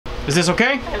Is this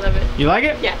okay? I love it. You like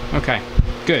it? Yeah. Okay,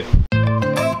 good.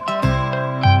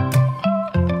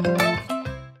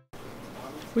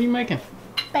 What are you making?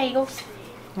 Bagels.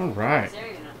 All right.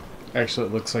 Actually,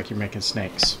 it looks like you're making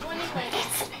snakes.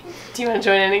 Do you want to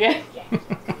join in again?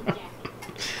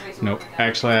 Nope.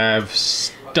 Actually, I have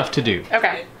stuff to do.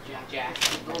 Okay.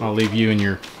 I'll leave you and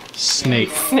your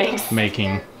snake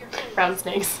making. Brown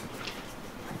snakes.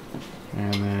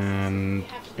 And then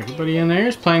everybody in there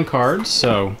is playing cards,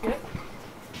 so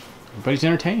everybody's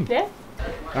entertained. Yeah.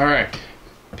 All right,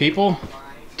 people,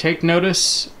 take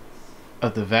notice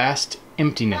of the vast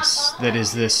emptiness that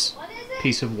is this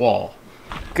piece of wall.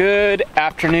 Good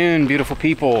afternoon, beautiful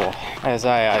people. As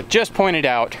I just pointed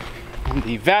out,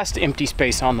 the vast empty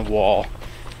space on the wall,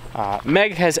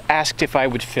 Meg has asked if I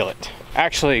would fill it.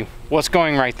 Actually, what's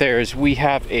going right there is we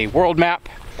have a world map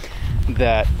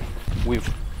that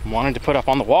we've wanted to put up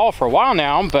on the wall for a while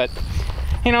now, but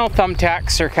you know,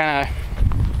 thumbtacks are kind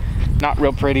of not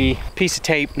real pretty, piece of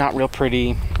tape not real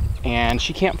pretty, and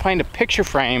she can't find a picture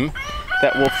frame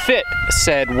that will fit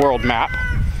said world map,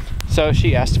 so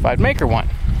she asked if I'd make her one.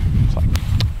 It's like,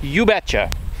 you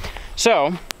betcha.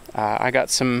 So I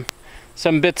got some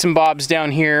bits and bobs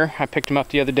down here. I picked them up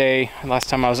the other day, last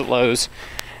time I was at Lowe's.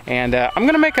 And I'm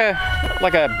gonna make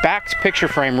a backed picture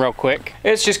frame real quick.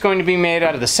 It's just going to be made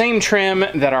out of the same trim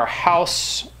that our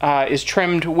house is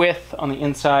trimmed with on the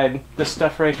inside, this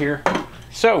stuff right here.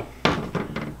 So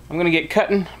I'm gonna get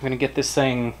cutting. I'm gonna get this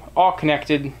thing all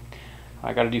connected.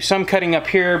 I gotta do some cutting up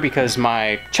here because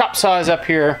my chop saw is up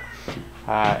here.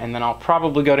 And then I'll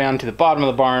probably go down to the bottom of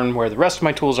the barn where the rest of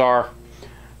my tools are.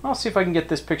 I'll see if I can get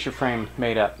this picture frame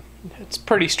made up. It's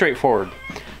pretty straightforward.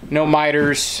 No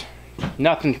miters.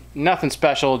 Nothing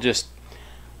special, just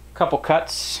a couple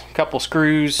cuts, a couple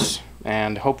screws,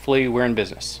 and hopefully we're in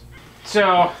business.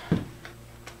 So,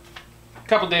 a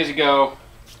couple days ago,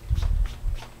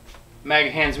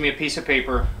 Meg hands me a piece of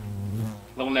paper,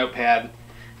 little notepad.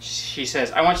 She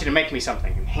says, I want you to make me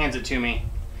something, and hands it to me.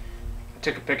 I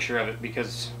took a picture of it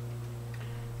because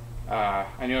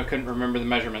I knew I couldn't remember the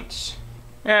measurements.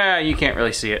 Yeah, you can't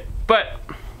really see it, but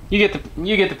you get the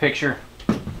picture.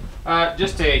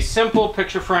 Just a simple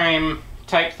picture frame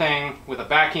type thing with a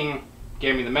backing.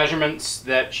 Gave me the measurements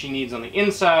that she needs on the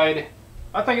inside.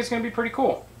 I think it's going to be pretty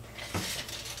cool.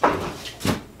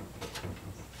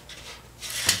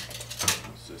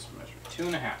 What's this measure?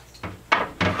 2.5.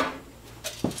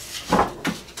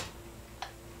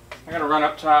 I gotta run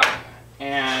up top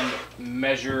and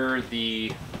measure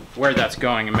where that's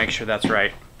going and make sure that's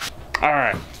right. All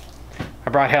right, I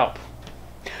brought help.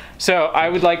 So I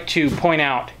would like to point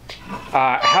out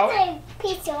how...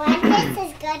 Piece of one. This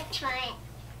is good for it.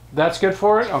 That's good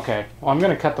for it? Okay. Well, I'm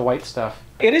going to cut the white stuff.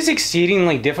 It is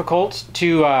exceedingly difficult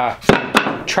to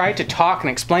try to talk and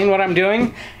explain what I'm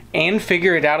doing and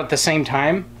figure it out at the same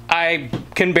time. I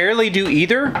can barely do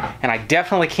either, and I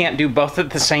definitely can't do both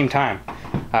at the same time.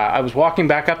 I was walking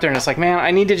back up there and it's like, man, I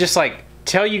need to just like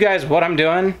tell you guys what I'm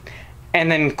doing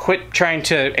and then quit trying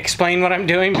to explain what I'm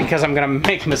doing because I'm going to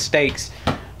make mistakes.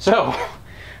 So,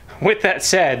 with that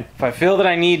said, if I feel that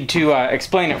I need to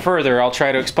explain it further, I'll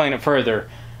try to explain it further.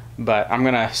 But I'm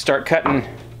gonna start cutting,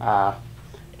 try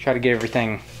to get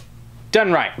everything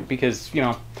done right, because, you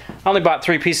know, I only bought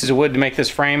 3 pieces of wood to make this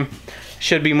frame.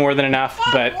 Should be more than enough,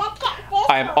 but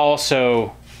I've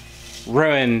also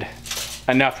ruined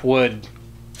enough wood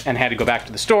and had to go back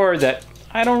to the store that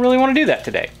I don't really want to do that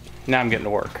today. Now I'm getting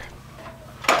to work.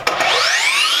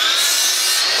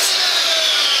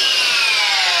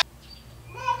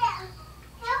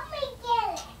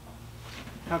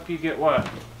 Help you get what?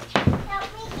 Help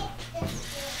me get this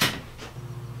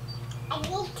one. I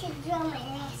need to draw my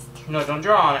list. No, don't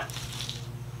draw on it.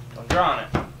 Don't draw on it.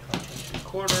 22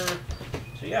 3/4.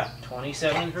 So yeah,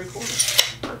 27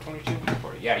 3/4. Or 22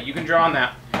 3/4. Yeah, you can draw on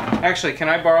that. Actually, can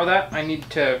I borrow that? I need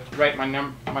to write my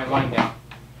line down.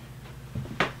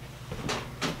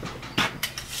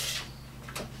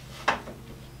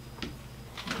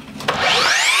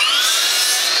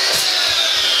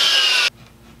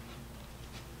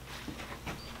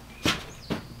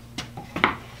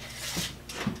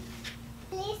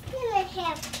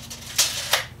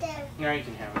 No, you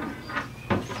can have it.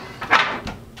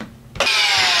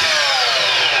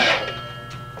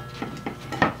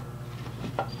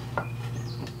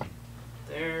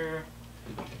 There.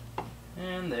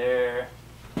 And there.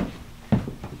 And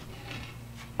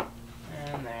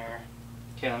there.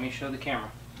 Okay, let me show the camera.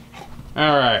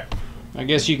 Alright. I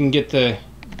guess you can get the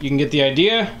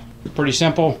idea. Pretty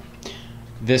simple.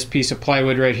 This piece of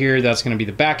plywood right here, that's going to be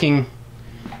the backing.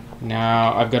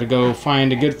 Now I've got to go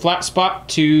find a good flat spot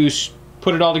to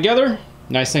put it all together.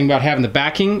 Nice thing about having the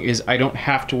backing is I don't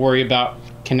have to worry about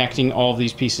connecting all of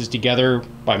these pieces together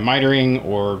by mitering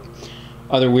or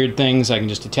other weird things. I can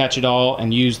just attach it all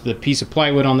and use the piece of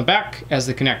plywood on the back as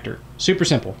the connector. Super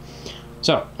simple.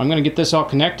 So I'm gonna get this all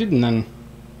connected and then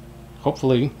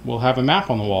hopefully we'll have a map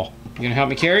on the wall. You gonna help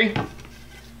me carry?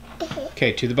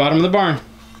 Okay, to the bottom of the barn.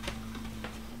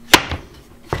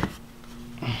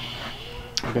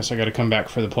 I guess I gotta come back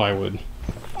for the plywood.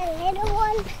 The little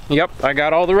one. Yep, I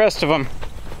got all the rest of them.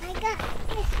 I got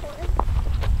this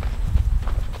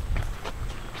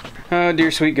one. Oh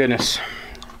dear sweet goodness.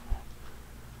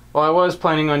 Well, I was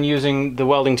planning on using the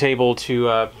welding table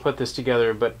to put this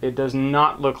together, but it does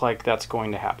not look like that's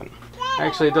going to happen.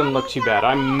 Actually, it doesn't look too bad.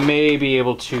 I may be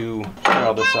able to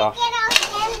weld this off. Get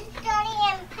all this dirty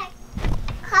and pick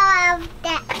all of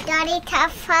that dirty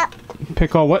stuff up.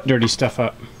 Pick all what dirty stuff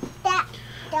up? That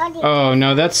dirty. Oh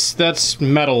no, that's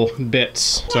metal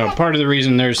bits. So part of the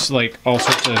reason there's like all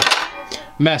sorts of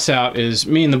mess out is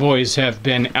me and the boys have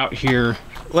been out here.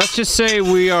 Let's just say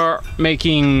we are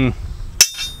making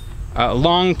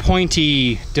long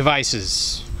pointy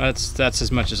devices. That's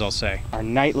as much as I'll say. Our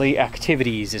nightly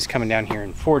activities is coming down here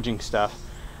and forging stuff.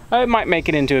 I might make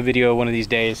it into a video one of these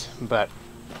days, but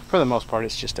for the most part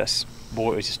it's just us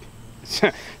boys.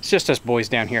 It's just us boys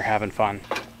down here having fun.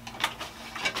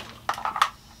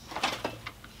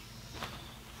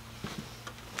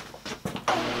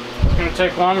 It's gonna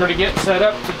take longer to get set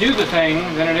up to do the thing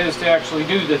than it is to actually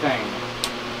do the thing.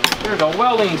 There's a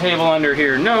welding table under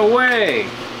here. No way!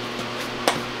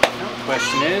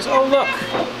 Question is, oh look,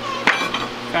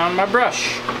 found my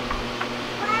brush.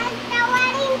 Where's the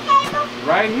wedding table?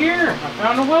 Right here, I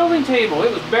found a welding table.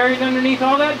 It was buried underneath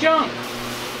all that junk.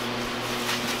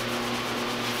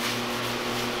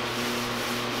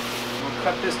 We'll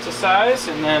cut this to size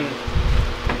and then,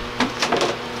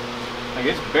 like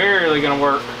it's barely gonna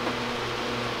work.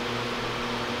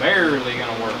 Barely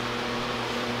gonna work.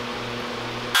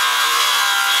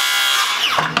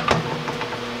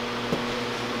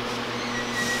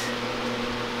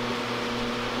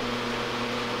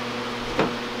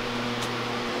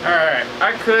 Alright,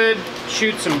 I could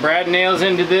shoot some brad nails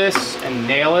into this and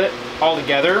nail it all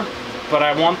together, but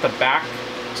I want the back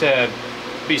to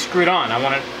be screwed on.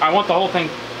 I want the whole thing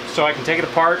so I can take it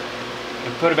apart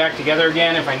and put it back together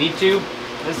again if I need to.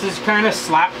 This is kind of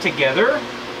slapped together,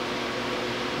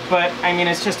 but I mean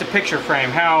it's just a picture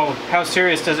frame. How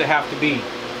serious does it have to be?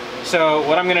 So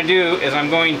what I'm going to do is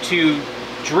I'm going to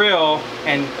drill,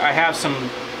 and I have some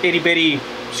itty bitty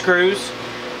screws.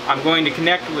 I'm going to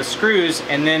connect with screws,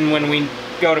 and then when we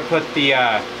go to put the,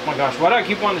 oh my gosh, why do I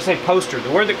keep wanting to say poster? The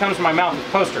word that comes to my mouth is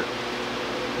poster.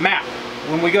 Map.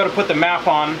 When we go to put the map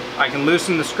on, I can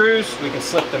loosen the screws, we can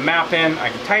slip the map in, I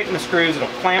can tighten the screws, it'll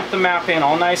clamp the map in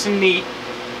all nice and neat,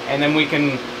 and then we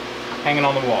can hang it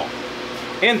on the wall.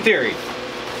 In theory.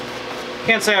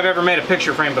 Can't say I've ever made a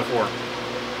picture frame before.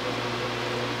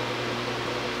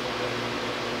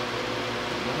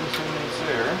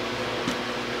 There.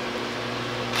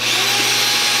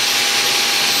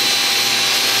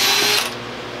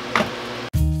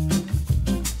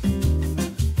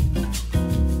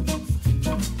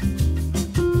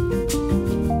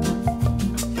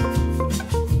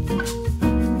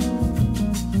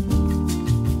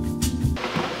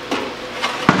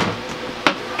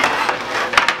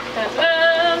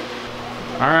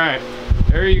 Alright,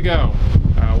 there you go.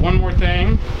 One more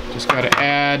thing, just got to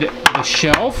add the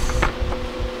shelf.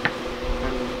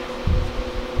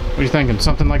 What are you thinking?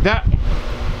 Something like that?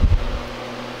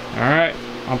 Alright,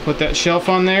 I'll put that shelf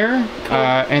on there.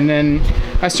 And then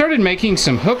I started making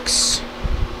some hooks.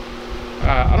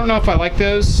 I don't know if I like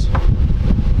those,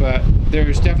 but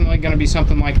there's definitely going to be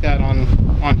something like that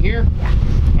on here.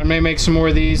 I may make some more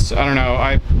of these. I don't know.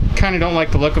 I kind of don't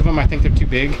like the look of them. I think they're too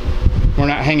big. We're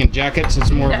not hanging jackets.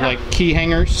 It's more of like key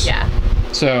hangers. Yeah.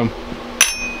 So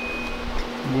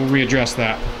we'll readdress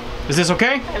that. Is this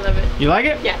okay? I love it. You like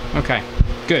it? Yeah. Okay.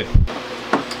 Good.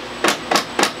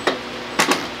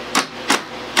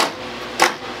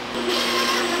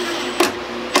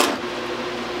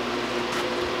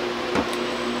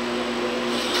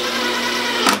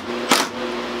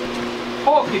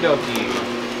 Okie dokie.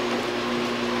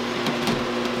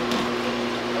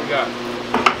 We got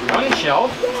one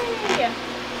shelf. Yay!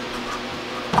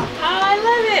 Oh, I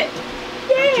love it.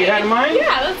 Yay! What you had in mind?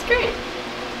 Yeah, that's great.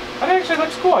 That actually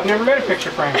looks cool. I've never made a picture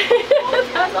frame.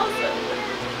 That's awesome.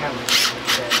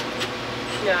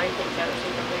 No, I think that was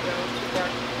too far.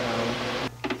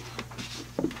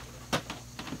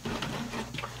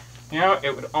 You know,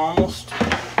 it would almost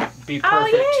be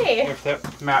perfect yay. if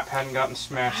that map hadn't gotten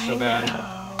smashed so bad.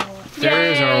 Know.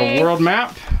 There's Yay. our world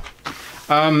map.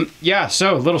 Yeah,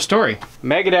 so little story.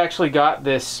 Meg had actually got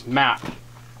this map,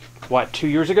 what, 2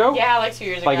 years ago? Yeah, like 2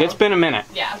 years ago. Like, it's been a minute.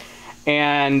 Yeah.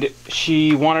 And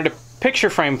she wanted a picture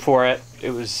frame for it.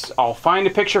 It was, I'll find a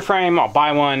picture frame, I'll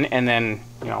buy one, and then,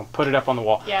 you know, put it up on the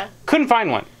wall. Yeah. Couldn't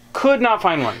find one. Could not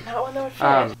find one. Not one that would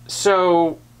fit.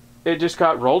 So it just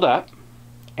got rolled up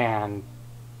and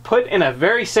put in a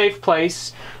very safe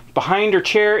place behind her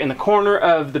chair in the corner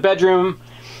of the bedroom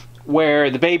where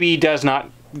the baby does not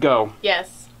go.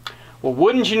 Yes. Well,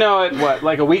 wouldn't you know it, what,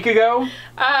 like a week ago?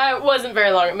 It wasn't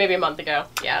very long, maybe a month ago.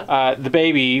 Yeah. The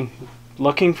baby,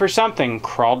 looking for something,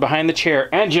 crawled behind the chair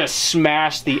and just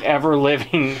smashed the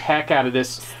ever-living heck out of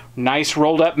this nice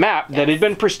rolled-up map that had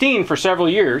been pristine for several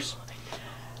years.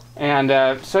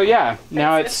 And so, yeah,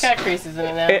 now it's got creases in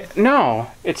it now.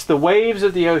 No, it's the waves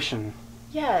of the ocean.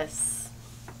 Yes.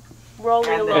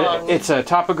 Rolling along. It's a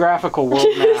topographical world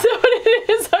map. Is that what it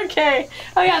is? Okay.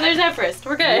 Oh yeah, there's Everest.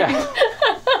 We're good. Yeah.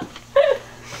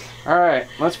 All right,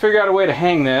 let's figure out a way to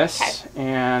hang this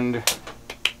and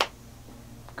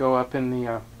go up in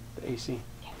the AC.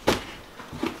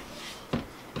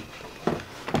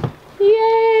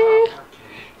 Yay!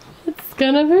 It's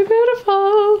gonna be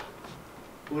beautiful.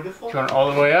 Beautiful. Do you want it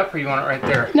all the way up, or you want it right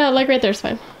there? No, like right there's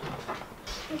fine.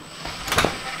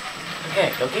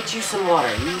 Okay, go get you some water.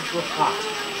 You need your pot.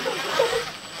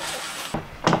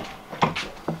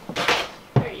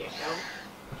 There you go.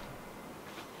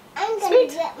 I'm gonna Sweet.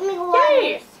 get me water.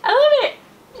 Yay! I love it.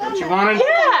 What you wanted?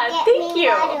 Yeah, thank you.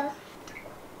 Water.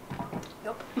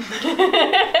 Nope.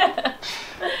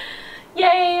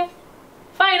 Yay!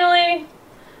 Finally.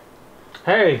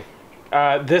 Hey,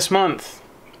 this month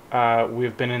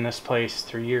we've been in this place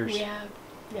 3 years. Yeah.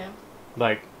 Yeah.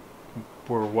 Like,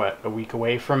 we're what, a week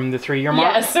away from the 3-year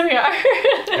mark? Yes, we are.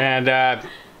 And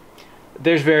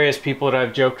there's various people that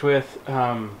I've joked with.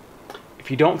 If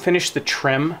you don't finish the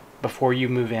trim before you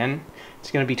move in,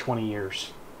 it's going to be 20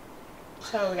 years.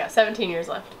 So we got 17 years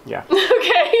left. Yeah.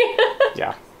 Okay.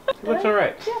 Yeah. It looks all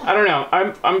right. I don't know.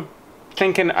 I'm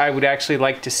thinking I would actually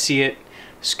like to see it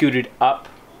scooted up.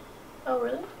 Oh,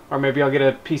 really? Or maybe I'll get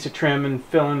a piece of trim and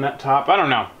fill in that top. I don't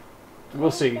know.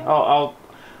 We'll see. I'll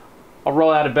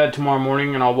roll out of bed tomorrow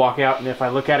morning and I'll walk out, and if I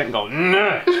look at it and go,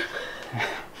 nah, then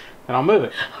I'll move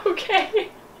it. Okay.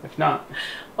 If not,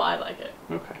 Well, I like it.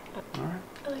 okay. All right.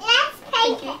 Yes,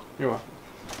 thank you. You're welcome.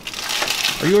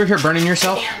 Are you over here burning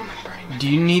yourself? Do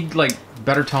you need like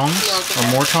better tongs No,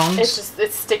 or more tongs?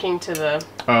 It's sticking to the.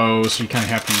 Oh, so you kind of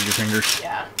have to use your fingers.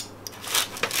 Yeah.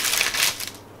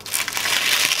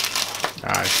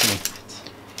 Ah, I see.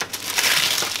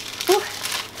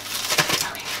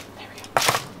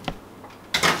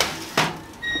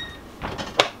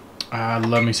 I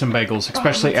love me some bagels,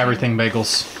 especially everything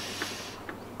bagels.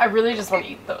 I really just want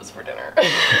to eat those for dinner.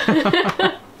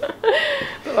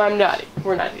 But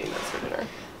we're not eating those for dinner.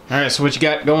 All right, so what you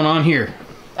got going on here?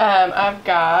 I've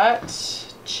got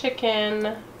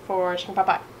chicken for chicken pot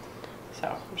pie. So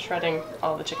I'm shredding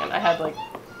all the chicken. I had like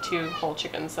 2 whole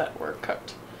chickens that were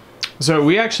cooked. So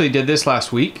we actually did this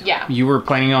last week. Yeah. You were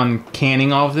planning on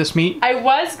canning all of this meat? I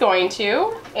was going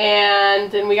to,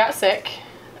 and then we got sick.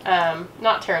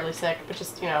 Not terribly sick, but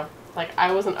just, you know, like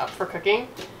I wasn't up for cooking.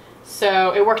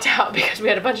 So it worked out because we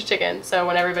had a bunch of chicken. So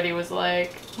when everybody was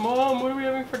like, Mom, what are we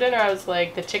having for dinner? I was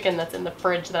like, the chicken that's in the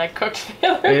fridge that I cooked the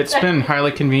other It's day. been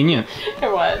highly convenient.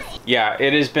 It was. Yeah,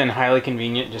 it has been highly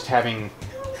convenient just having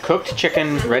cooked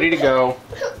chicken ready to go.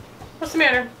 What's the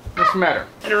matter? What's the matter?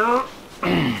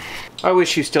 I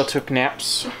wish you still took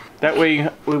naps. That way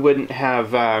we wouldn't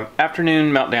have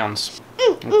afternoon meltdowns.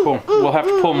 Cool. We'll have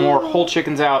to pull more whole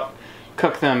chickens out,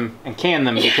 cook them, and can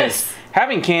them because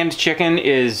having canned chicken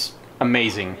is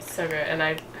amazing. It's so good, and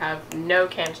I have no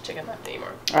canned chicken left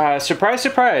anymore. Surprise,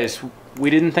 surprise. We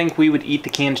didn't think we would eat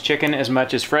the canned chicken as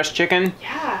much as fresh chicken.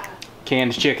 Yeah.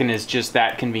 Canned chicken is just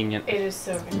that convenient. It is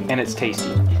so good. And it's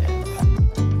tasty.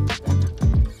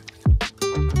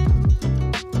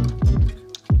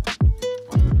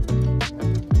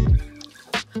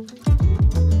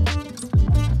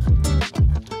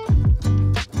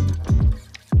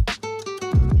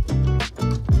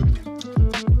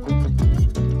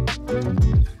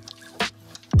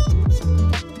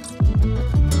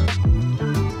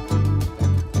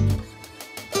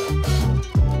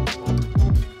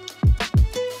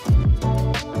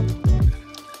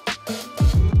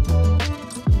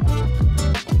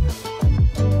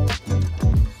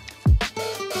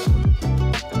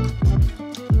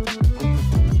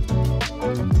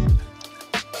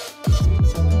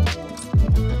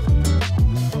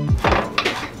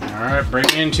 Bring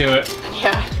me into it.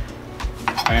 Yeah.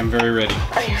 I am very ready.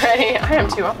 Are you ready? I am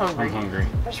too. I'm hungry. I'm hungry.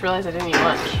 I just realized I didn't eat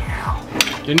lunch.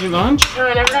 Didn't eat lunch? No,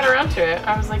 I never got around to it.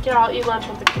 I was like, yeah, I'll eat lunch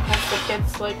once the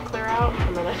kids like clear out,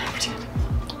 and then I never did.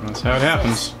 That's how it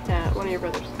happens. Yeah, one of your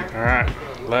brothers. All right,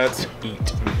 let's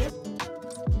eat.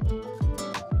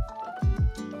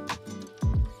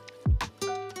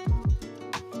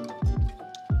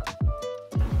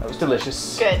 That was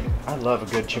delicious. Good. I love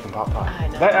a good chicken pot pie. I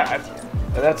know.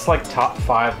 That's like top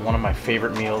 5. One of my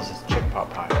favorite meals is chicken pot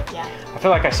pie. Yeah. I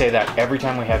feel like I say that every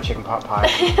time we have chicken pot pie,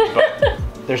 but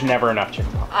there's never enough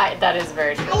chicken pot pie. That is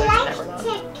very true. I There's like never enough.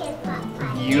 chicken pot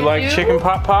pie. You like chicken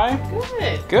pot pie?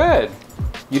 Good. Good.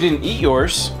 You didn't eat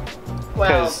yours Well,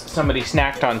 because somebody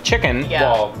snacked on chicken Yeah.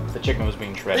 while the chicken was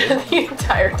being shredded. the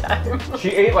entire time. She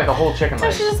ate like a whole chicken So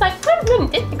leg. she's just like,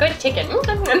 it's good chicken.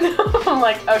 I'm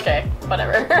like, okay,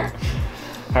 whatever.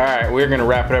 All right, we're gonna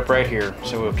wrap it up right here.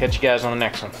 So we'll catch you guys on the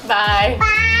next one. Bye.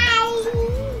 Bye.